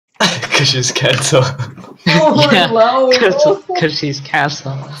Cause she's cancer. Oh, yeah, cause she's cancer.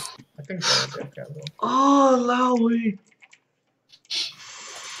 I think so. Oh, Lowy.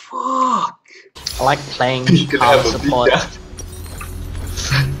 Fuck. I like playing You can power have a support. beatdown.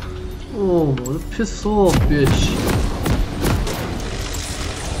 Oh, piss off, bitch.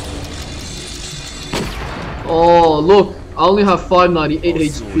 Oh, look. I only have 598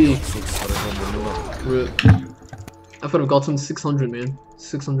 HP. Rip. I could have gotten 600, man.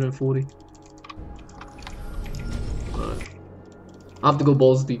 640. Alright. I have to go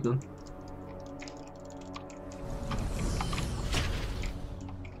balls deep then.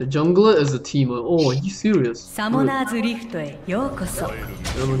 The jungler is a teamer. Oh, are you serious? I'm against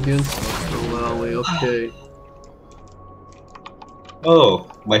Malawi, okay. Oh,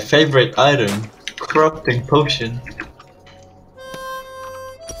 my favorite item. Corrupting potion.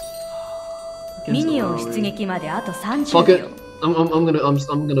 Fuck it. I'm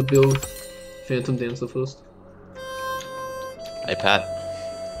gonna build Phantom Dancer first. Hey Pat.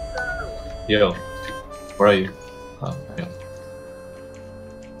 Yo. Where are you? Oh, yeah.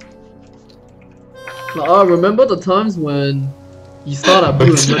 Now, remember the times when you start at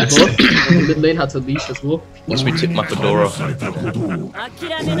blue and red buff, and the mid lane had to leash as well? Once we tip my fedora.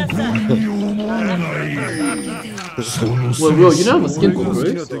 Well, Will, you don't have a skin for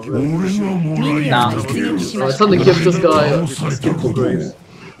Graves? Nah. It's time to give this guy a skin for Graves.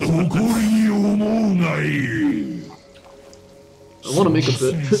 I want to make a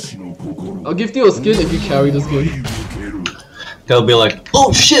bit. I'll give you a skin if you carry this game. They'll be like,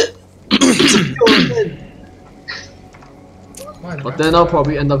 oh shit! But then I'll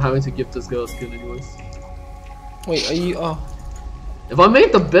probably end up having to give this girl a skin anyways. Wait, are you? Oh. If I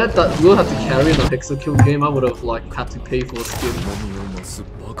made the bet that we'll have to carry in a Hexakill game, I would have like had to pay for a skin.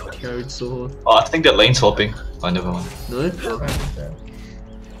 Carried so hard. Oh, I think that lane swapping. Oh, never mind. No? Oh.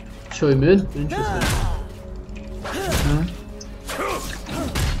 Choi mid? Interesting.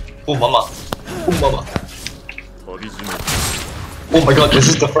 Oh mama. Oh mama. Oh my god, this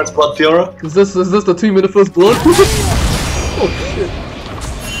is the first blood Fiora? Is this the 2-minute first blood? Oh shit.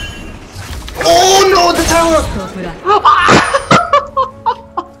 Oh no, the tower!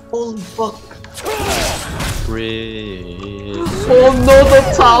 Holy fuck. Oh no, the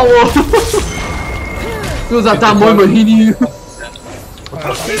tower! It was at that moment he knew.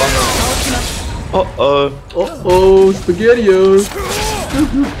 Uh-oh, SpaghettiOs.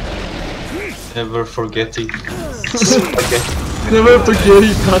 Never forgetting. Never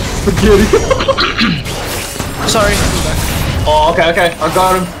forgetting that spaghetti. Sorry. Oh, okay, I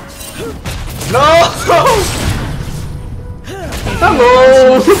got him. No!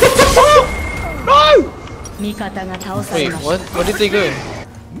 Hello! No! Wait, what? Where did they go?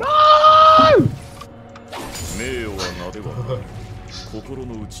 No!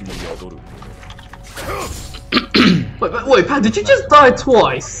 wait, Pat, did you just die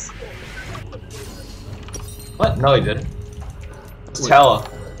twice? What? No, he didn't. It's tower.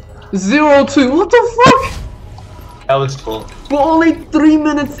 0-2, what the fuck? That was full. We're only 3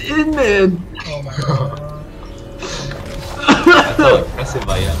 minutes in, man! Oh my god. That's how aggressive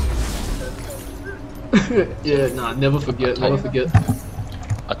I am. Yeah, nah, never forget, never forget.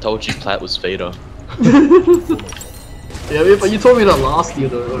 I told you Plat was Vader. Yeah, but you told me that last year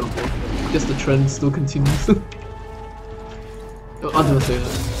though. I guess the trend still continues. I'm gonna say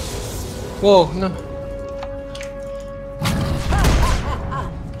that. Whoa, no.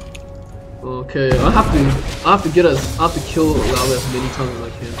 Okay, I have to kill Lao as many times as I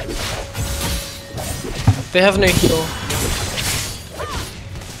can. They have no heal.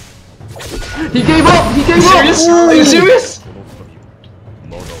 He gave up! He gave up! Serious? Are you serious?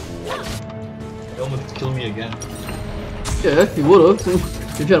 You almost killed me again. Yeah, he would've.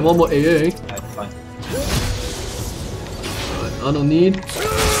 If you had one more AA. Yeah, fine. Alright, I don't need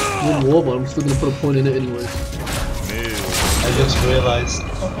one more, but I'm still gonna put a point in it anyway. I just realized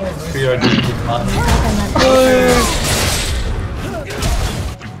we are doing the money.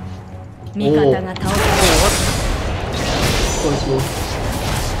 Close one.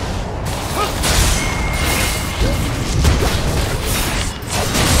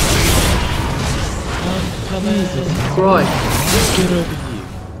 Jesus Christ. Get over here.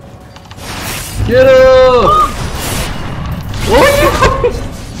 Get up! What are you doing?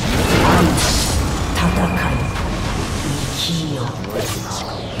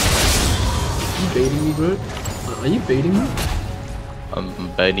 Are you baiting me, bro? Are you baiting me? I'm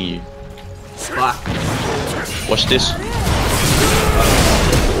baiting you. Fuck. Watch this.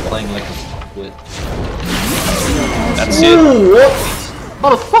 Playing like a split. That's Ooh, it. what? How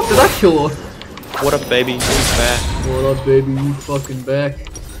the fuck did that kill her? What up, baby? Who's back? What up, baby? You fucking back.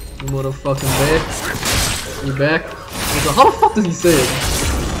 You motherfucking back. You back? How the fuck does he say it?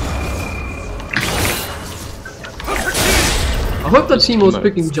 I hope that Teemo's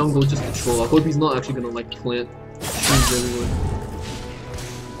picking jungle just to troll. I hope he's not actually gonna like plant trees everywhere.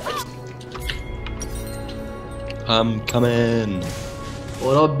 I'm coming.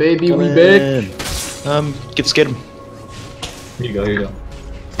 What up, baby? We back. Get scared him. Here you go, here you go.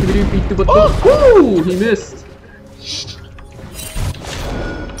 Oh, he missed.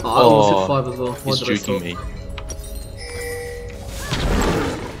 Oh, I almost hit 5 as well. He's juking me.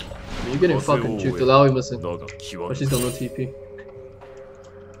 You're getting fucking juked. Alawi missing. But she's got no TP.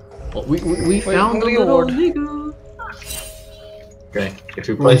 Oh, we found the little nigga. Okay, if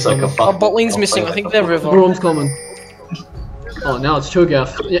he plays like a fuck. Our bot lane's missing, I think they're river. Brom's coming. Oh, now it's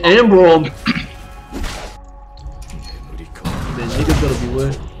Cho'Gath. Yeah, and Brom. Man, niggas gotta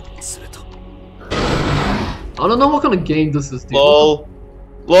beware. I don't know what kind of game this is, dude. LOL.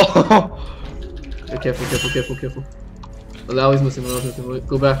 LOL. Okay, careful. Alawi's missing, Wait,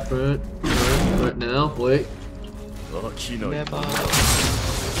 go back, friend. Right now, wait.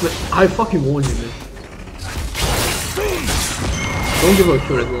 I fucking warned you, man. Don't give her a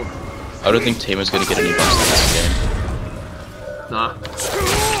kill as well. I don't think Teemo's gonna get any buffs this game. Nah.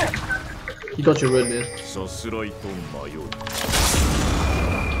 He got your red, man.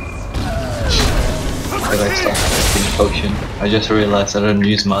 I gotta stop using potion. I just realized I don't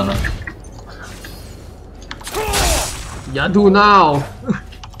use mana. Yeah, do now!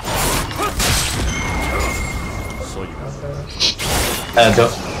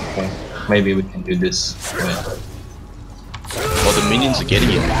 Don't. Okay. Maybe we can do this. Wait. Oh, the minions are getting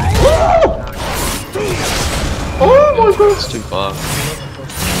it. Oh my god! It's too far.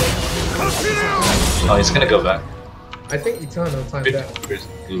 Oh, he's gonna go back. I think Eternal time back. I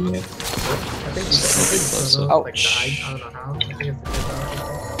think Eternal like died. I don't know how. I think it's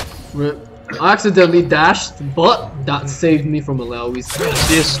Rip. I accidentally dashed, but that saved me from Alawi's.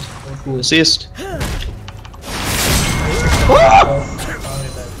 Assist. Cool. Assist.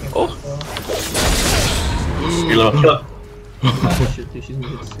 Oh! You love her. Oh shit, dude, she's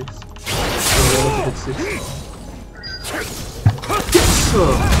gonna hit 6. Oh, hit 6.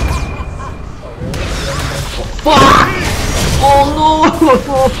 Fuck! Oh no!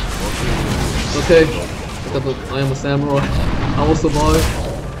 Okay, I am a samurai. I will survive.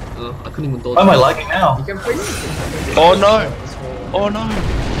 I couldn't even dodge. Why am I lagging now? You can play. Oh no! Oh no!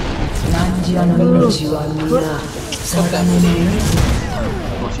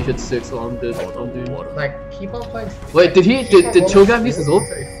 Oh, she hit 6, oh I'm dead. I'm dead. Like, keep on playing. Wait, did Cho'Gath use his ult?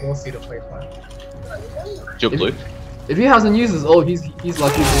 It forces you to play flat. You're blue. If he hasn't used his ult, he's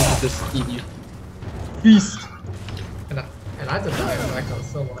likely going to just eat you. Feast! And I just died like on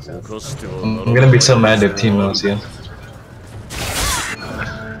so much. I'm gonna be so mad if Teemo's here.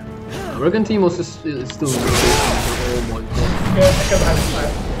 I reckon Teemos is still in the rotation. Oh my god. Yeah, because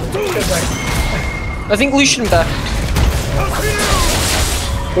I think Lucian back.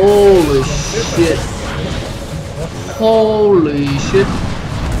 Holy shit. Holy shit.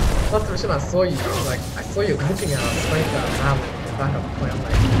 Not to mention I saw you, like, I saw you looking at a sniper now in the back of the play. I'm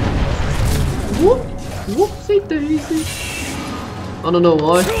like, Whoop! Whoopsie daisy! I don't know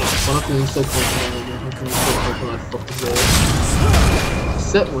why, but I'm feeling so confident. I'm feeling so confident I fucked this up.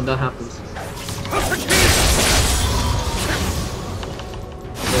 Except when that happens.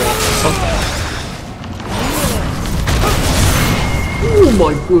 Oh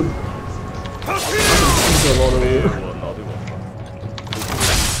my god! I can see a lot of it.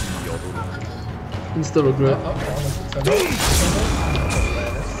 Insta regret.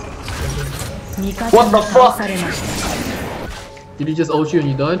 What the fuck? Did he just ult you and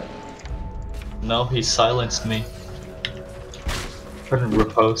you died? No, he silenced me. Couldn't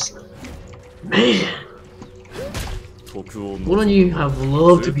riposte. Man! Wouldn't you have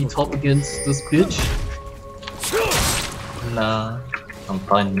loved to be top against this bitch? Nah, I'm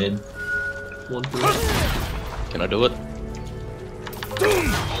fine mid. 1-3. Can I do it?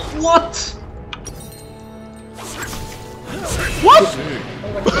 What? What?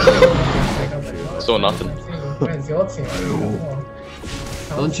 Saw nothing. where's your team?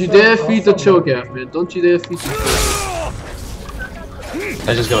 Don't you dare feed the Cho'Gath, man. Don't you dare feed the Cho'Gath.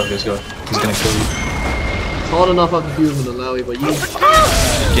 I just go. He's gonna kill you. It's hard enough I have to do with an Alawi, but you...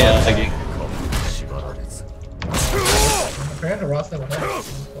 Yeah, again. I forgot to roster with her.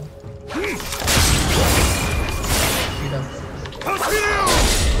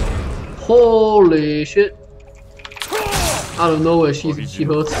 Holy shit. Out of nowhere, she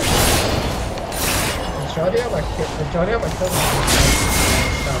hurts.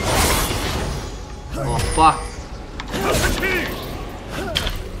 Oh fuck.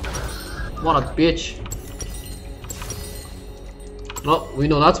 What a bitch. Oh, we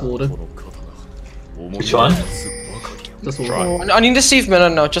know that's water. Which one? This one. Oh, I need to save mana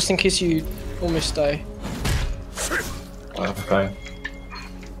now, just in case you almost die. Okay.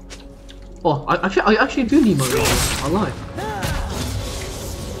 Oh, I actually do need my mana. I lied.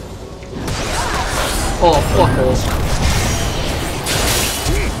 Oh, fuck off.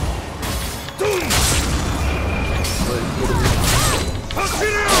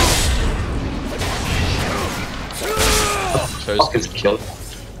 Fuck is killed.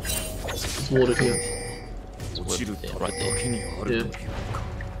 It's water here. Yeah, right there. Yeah.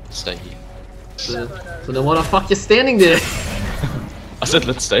 Stay here. So then why the fuck you standing there? I said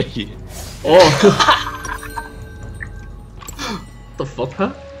let's stay here. Oh. What the fuck,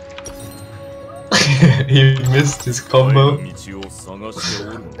 huh? He missed his combo.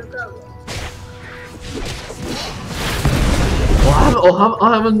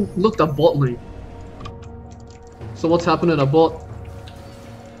 I haven't looked at bot lane. So what's happening at bot?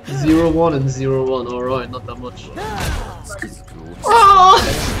 0-1 and 0-1. Alright, not that much. Oh!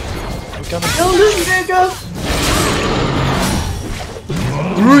 Kill this nigga!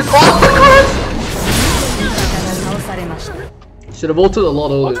 Rude! Oh my god! Should have ulted a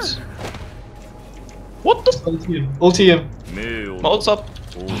lot earlier. What the? Ulti him. My ult's up.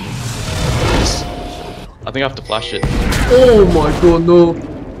 I think I have to flash it. Oh my god, no.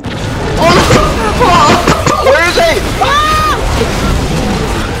 Oh no! Where is he?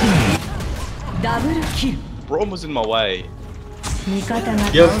 Double kill. Braum was in my way. You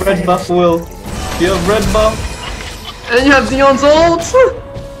have red buff, Will. You have red buff. And you have Dion's ult!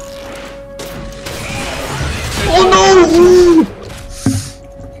 Oh no!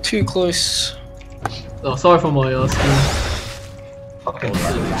 Too close. Oh, sorry for my screen. Fucking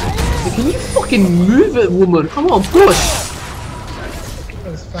Can you fucking move it, woman? Come on, push!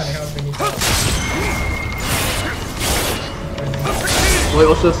 It's funny how many Wait,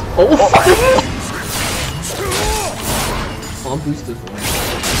 what's this? Oh, fuck! Oh, I'm boosted.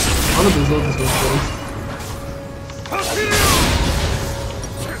 I'm gonna deserve this one first.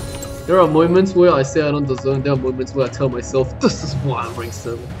 There are moments where I say I don't deserve, there are moments where I tell myself, this is why I'm rank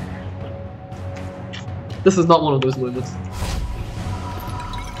 7. This is not one of those moments.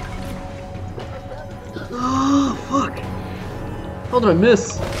 Oh, fuck. How did I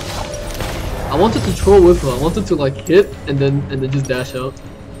miss? I wanted to troll with her. I wanted to like hit and then just dash out.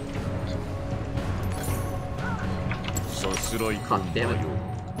 God damn it.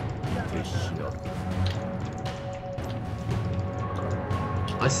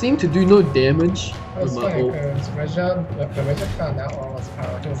 I seem to do no damage It was with my funny ult. because Rajan, the Rajan found out what was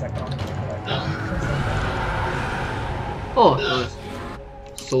power. He was like, Oh, nice.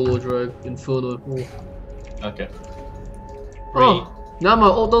 Solo drag, Inferno. Ooh. Okay. Oh, now my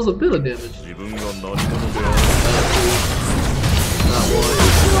ult does a bit of damage.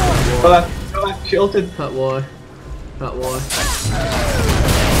 Go back, she ulted. Pat Y. Pat Y.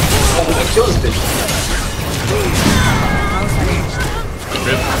 Oh, kill this bitch.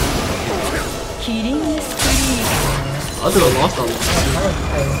 I should have lost that one.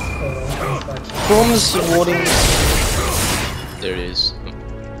 Braum's warding. There it is.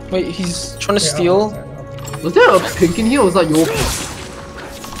 Wait, he's trying to steal. Was there a pink in here or was that your pink?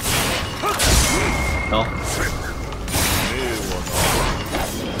 No.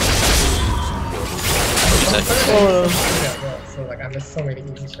 Oh, so like I missed so many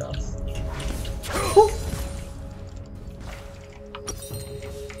easy shots.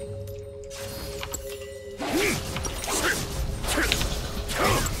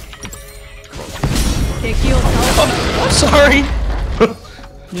 oh sorry.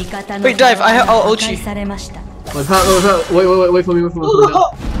 Wait, dive. I'll ult you. Wait, Pat, wait for me, wait for me.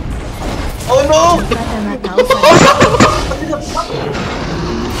 Oh no!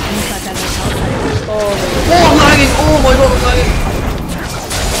 Oh, I'm lagging! Oh my god, I'm lagging!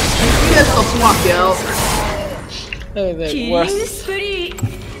 Get the fuck out! Hey there, worse.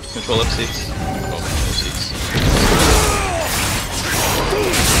 Control F6. Oh, F6.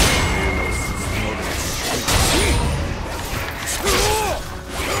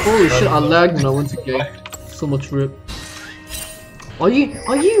 Holy shit, I lagged when I went to gate. So much rip. Are you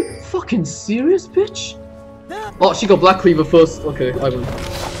fucking serious, bitch? Oh, she got Black Cleaver first. Okay, I win.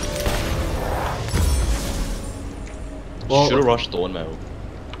 Well, Should've rushed Thornmail.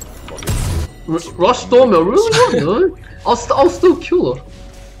 Rush Stormmail, really? No? I'll still kill her.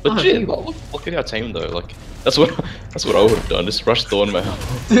 Legit, look at our team though, like, that's what I would have done, just rush Thornmail.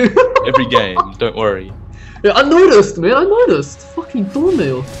 Every game, don't worry. Yeah, I noticed, man, I noticed. Fucking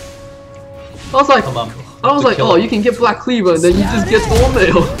Thornmail. I was like, oh, you can get Black Cleaver and then you just get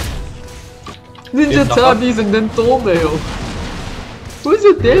Thornmail. Ninja tabbies and then thumbnail. Where's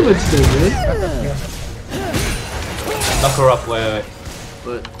your damage then, man? Knock her up, wait.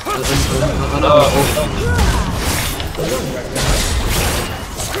 But I don't know.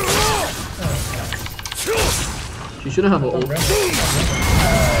 She shouldn't have an ult.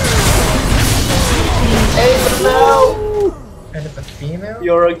 Hey, no! And it's a female?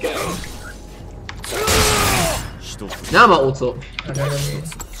 You're again. Now my ult's up. I never knew.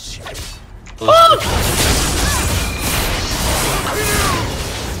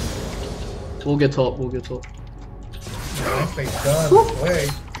 We'll get top, we'll get top. Nicely done.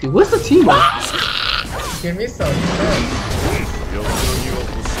 Wait. Dude, where's the team at? Give me some sense.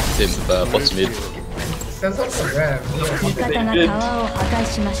 Same with bottom mid. Send some for Ram. 味方がタワーを破壊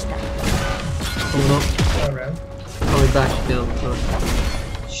しました Coming up, Ram. coming back down.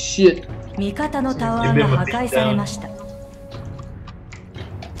 Shit. 味方のタワーが破壊されました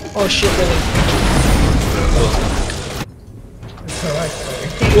Oh shit, really? It's alright,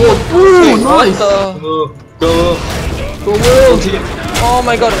 Oh, nice! Go. Go Will! Oh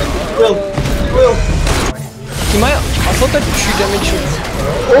my god. Will. He might. I thought that 2 damage.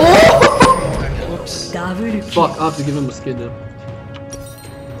 Oops. ダブルキル Fuck, I have to give him a skin now.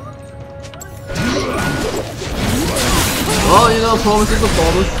 Oh, you know, promise is a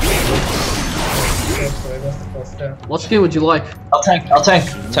promise. What skin would you like? I'll tank.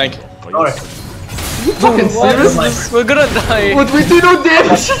 Tank. Alright. You fucking serious? We're gonna die. Would we do no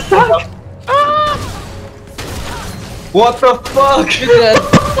damage? What the fuck? You're dead.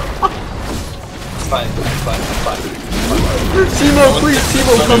 Fine. Timo, please,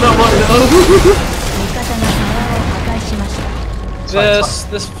 Timo, come out right now. 味方がタワーを破壊しました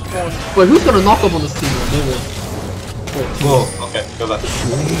This one. Wait, who's gonna knock up on this Timo? No one. Whoa, okay, go back.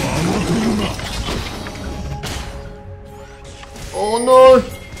 Oh no!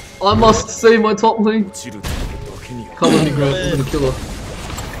 I must save my top lane. Come with me, Grant. I'm gonna kill her.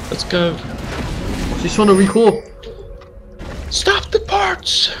 Let's go. She's trying to recall. Stop the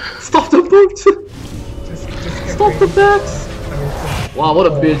parts. Stop the boots! Stop the backs! Wow, what a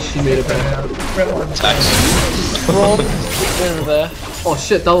bitch she made it back. Tax. Roll. Over there. Oh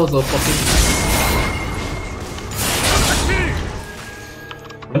shit, that was a fucking.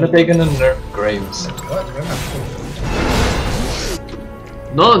 When are they gonna nerf Graves?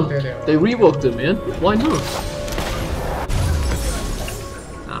 None! They reworked it, man. Why not?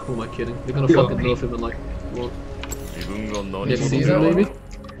 Nah, who am I kidding? They're gonna fucking nerf him in like, what? Next season, maybe?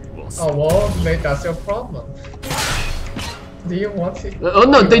 Oh, well, maybe that's your problem. Do you want it? Oh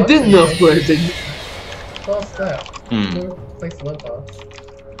no, they did nerf Graves. First step. Who plays Limbo?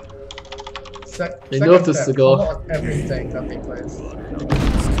 They nerfed the cigar. Follow everything that they plays.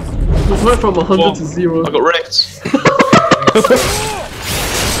 We went from 100 to 0. I got wrecked.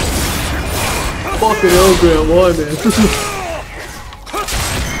 Fucking hell, Grant, why, man?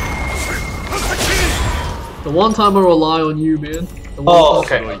 The one time I rely on you, man. The one Oh,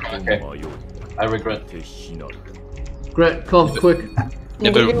 time- okay. I regret. Grant, come, quick.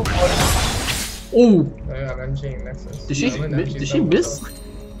 Never. Ooh! Yeah, I'm MGing Nexus. Did she miss?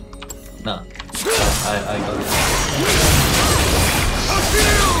 Nah. I got it.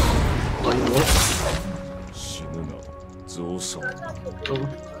 Oh, you know what?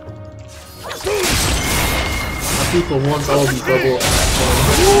 I think for once I'll be double.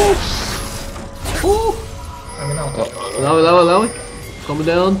 I mean, I'll Allow it. Coming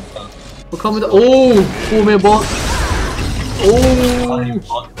down. We're coming down. Oh! 4-man bot. Oh!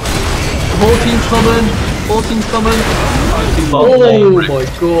 Whole team's coming. Whole team's coming. Oh my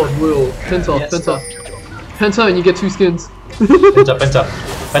god, Will. Penta, Penta. Penta and you get 2 skins. Penta.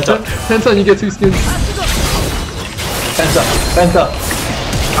 Penta and you get 2 skins. Penta.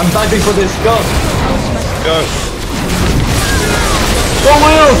 I'm diving for this. Go. Oh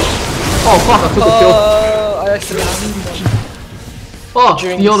Will! Oh fuck, I took a kill. I accidentally. Oh,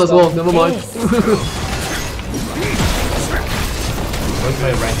 Dion as well, never mind. Where's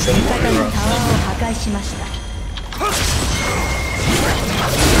my rank 7? 味方のタワーを破壊しました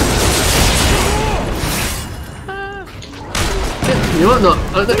You know what?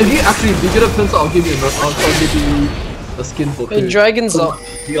 No, if you get a pencil, I'll give you I'll give you a skin for free. The dragon's up.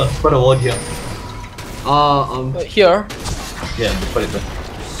 Dion, put a ward here. Here. Yeah, put it there.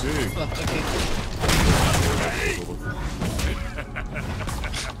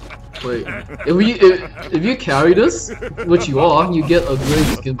 Wait, if you carry this, which you are, you get a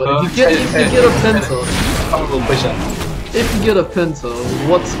great skin. But if you get a penta, if you get a penta,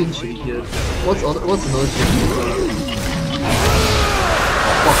 what skin should you get? What's another skin?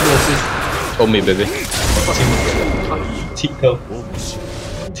 Fuck no, assist. Oh me, baby. Tito.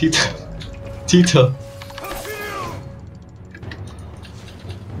 Tito.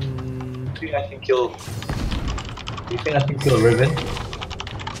 Do you think I can kill? Do you think I can kill Riven?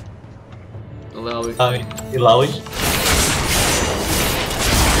 Allow it. Ilawi?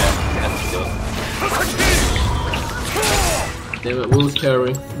 Damn it, Will's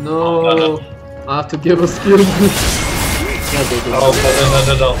carrying. No, I have to give a skill. Oh,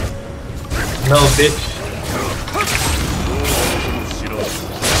 no. No, bitch.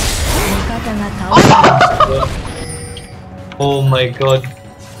 Oh my god.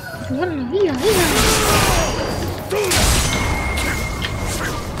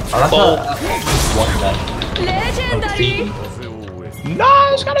 Legendary. No,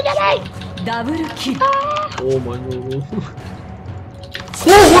 it's gonna get me! Double kill. Oh my god.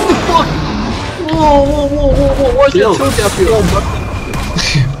 Whoa, what the fuck? Whoa, why is there choke out here?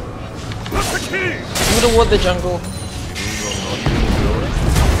 I'm gonna ward the jungle.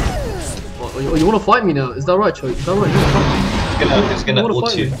 Oh, you wanna fight me now? Is that right, Choke? Is that right? He's gonna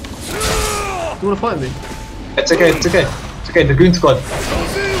ult you. You wanna fight me? It's okay, the green squad.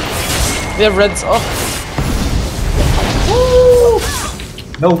 They have reds off.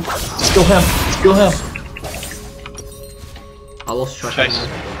 No, just kill him. I lost track of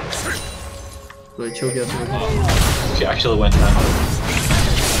that. Wait, Choke out here. She actually went down.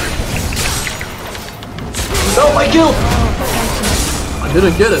 No, my kill! I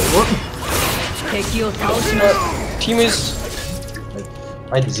didn't get it, what? Team is.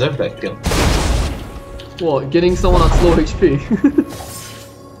 I deserve that kill. What, getting someone at slow HP?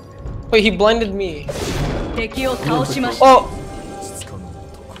 Wait, he blinded me. Oh!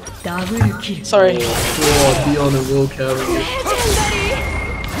 Sorry. Oh, Dion and Will carry.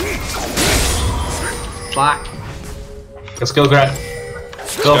 Fuck. Let's go, Grant.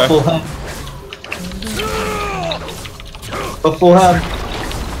 Go full hand. Go full hand.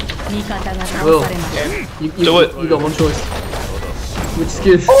 Will, you Do it. You got one choice. Which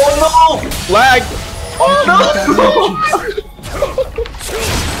skin? Oh no! Lag! Oh no!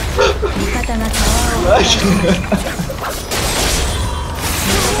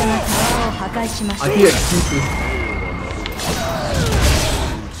 I hear excuses.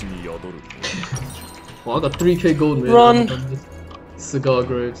 Oh, I got 3k gold, man. Run. Cigar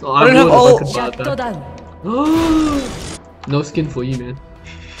graves. Oh, I don't have would all- if I could buy that. No skin for you, man.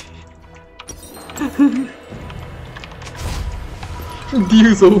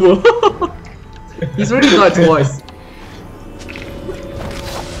 Deal's over. He's already died twice.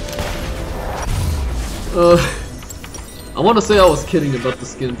 I want to say I was kidding about the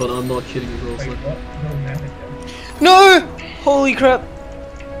skin, but I'm not kidding as well. So. No! Holy crap!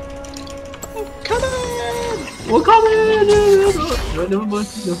 We're coming! Wait, never mind.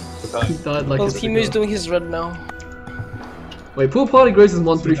 No. He died like Well, a Timu is cigar. doing his red now. Wait, pool party grace is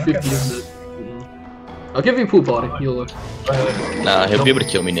 1350, isn't it? I'll give you pool party. You'll Nah, he'll be able to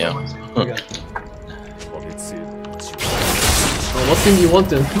kill me now. Oh, what skin do you want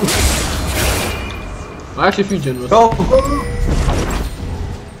then? I actually feel generous. Go!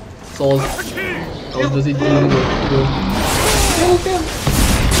 So I was busy doing the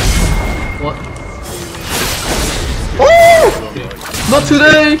What? Oh! Not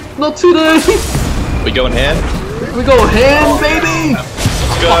today! Not today! We going hand? We go ham, baby!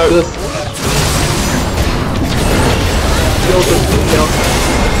 Let's go! Fuck this. Kill this, kill.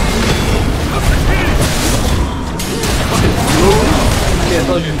 Yeah, I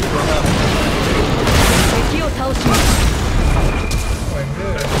told you.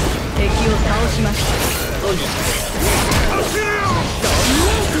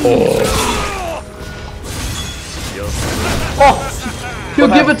 Oh! He'll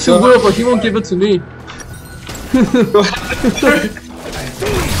give it to Will, but he won't give it to me.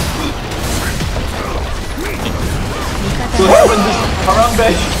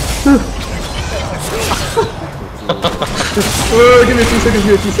 Give me a few seconds, give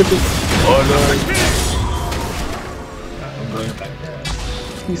me a few seconds. Oh no!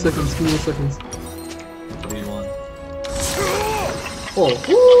 Few seconds, give me seconds. Oh,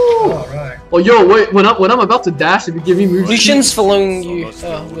 Alright. oh, yo, wait. When I'm about to dash, if you give me moves, Lucian's following you.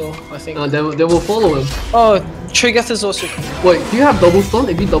 Will, I think. then we'll follow him. Oh, Trigath is also coming. Wait, do you have double stun?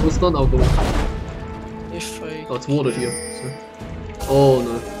 If you double stun, I'll go. If I... Oh, it's water here. So. Oh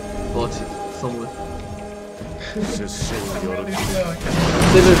no. Oh, it's somewhere. Save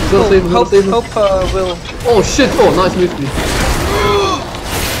it, go save him, go help, save him. help, Will. Oh shit! Oh, nice move speed.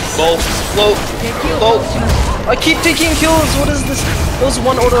 Low! Low! Low! I keep taking kills, what is this? That was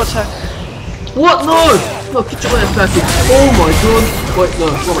one auto attack. What? No! No, get your ass back here. Oh my god. Wait,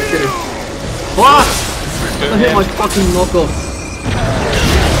 no, what am I kidding? What? I hit my fucking knockoff.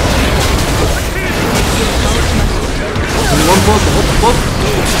 person? What the fuck?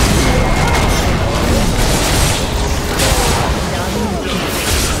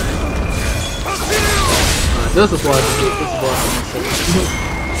 Alright, this is why I do it. This is why I do it.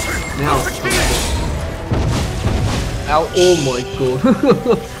 Now. Ouch. Oh my god.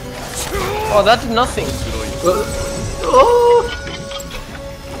 Oh, that did nothing. Oh!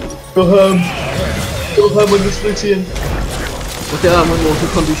 Go home. Go home with this Lucian. Okay, I'm on who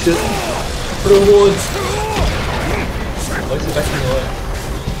can't do shit. For the awards. Why is he backing away?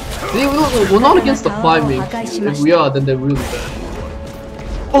 See, we're not against the 5 main. If we are, then they're really bad.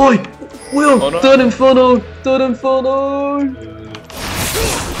 Oi! Will! Oh, no. Third Inferno! Third Inferno!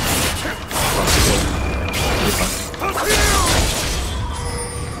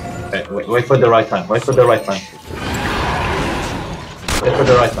 Okay, wait for the right time. Wait for the right time. Wait for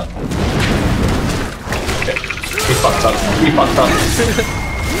the right time. Okay. He fucked up. He fucked up.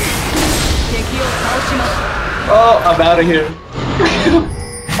 Oh, I'm out of here.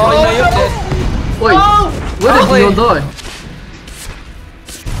 Oh, no, you're dead. Wait, where did Leon die?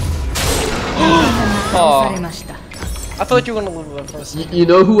 Oh, I thought you were gonna live first. You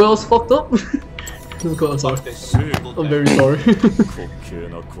know who else fucked up? Oh god, I'm sorry. I'm very sorry.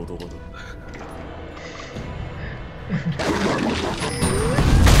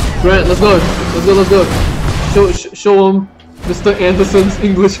 Grant, let's go. Let's go, let's go. Show him Mr. Anderson's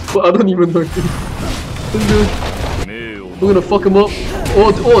English. I don't even know. Let's go. We're gonna fuck him up.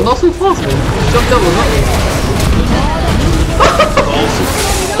 Oh, not so fast, man. Jump down,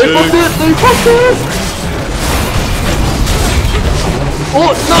 They fucked it! They fucked it!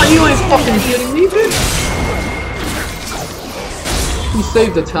 Oh, no, you ain't fucking kidding me, bitch! He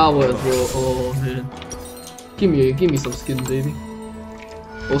saved the tower as well. Oh man. Give me some skin, baby.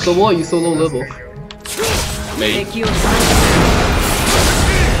 Also, why are you so low level? Me.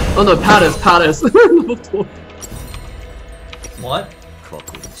 Oh no, Paddis. What?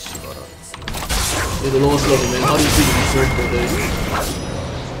 You're the lowest level, man. How do you think he's great for days?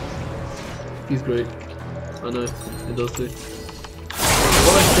 He's great. I know, it does too.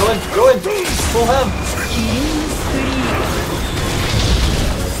 Go in! Pull him!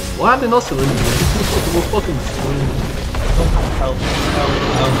 Why have they not surrendered? We're fucking Help!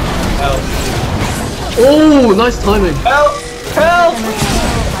 Oh, nice timing! Help! Help!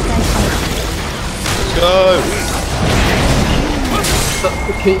 Let's go!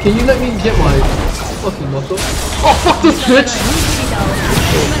 Can you let me get my fucking knuckle? Oh, fuck this bitch!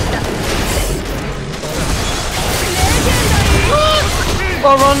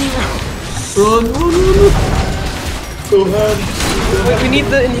 Oh, run! Go ahead! Wait, we need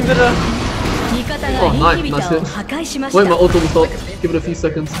the inhibitor. Oh, nice hit. Wait, my ult almost stopped. Give it a few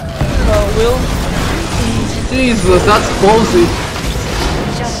seconds. Will? Jesus, that's ballsy.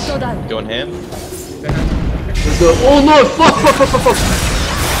 Going ham? Let's go. Oh no, fuck.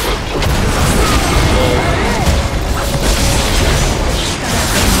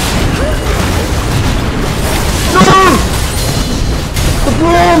 No! The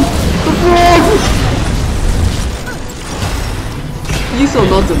bomb! You saw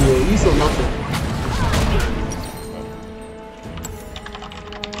nothing, bro. You saw nothing.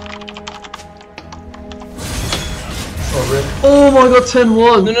 Oh my god,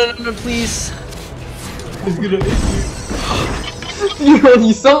 10-1! No, please. He's gonna hit you.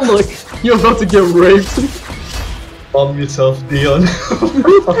 You sound like you're about to get raped. Bomb yourself, Dion.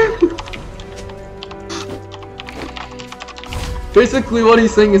 Basically what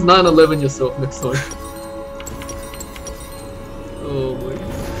he's saying is 9/11 yourself next time. Oh my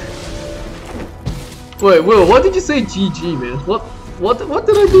god. Wait, Will, why did you say GG, man? What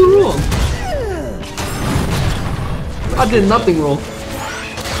did I do wrong? I did nothing wrong.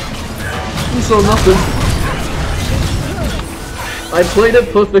 You saw nothing. I played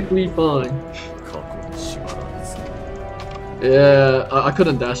it perfectly fine. Yeah, I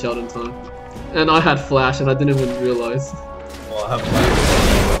couldn't dash out in time. And I had flash and I didn't even realize. Oh, I have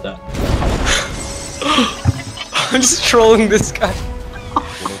that. I'm just trolling this guy.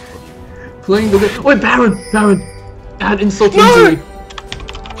 Playing the game. Wait, Baron! Add insult to No! injury.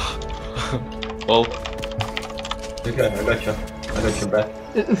 Well, Okay, I got your back.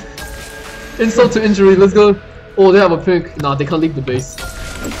 Insult to injury, let's go. Oh, they have a pink. Nah, they can't leave the base.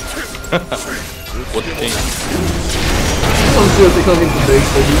 what do you think? I'm serious, they can't leave the base.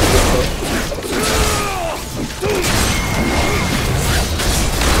 They need to get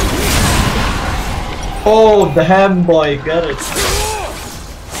Oh, the ham boy, got it.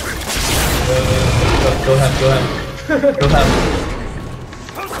 Go ham. Go ham.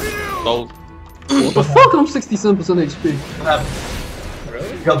 Oh, What the fuck? I'm 67% HP. Go ham.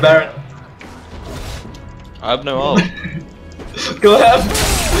 Really? Got Baron. I have no ult. Go ahead.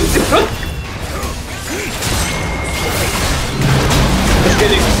 Just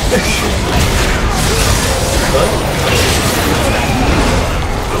kidding.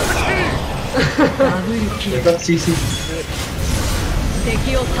 Is that CC?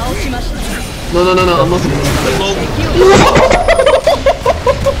 No, I'm not.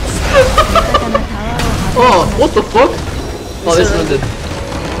 Oh, what the fuck? Oh, this one did.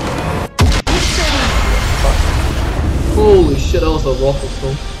 Holy shit, that was a waffle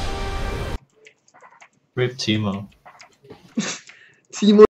stone. Rip Timo. Timo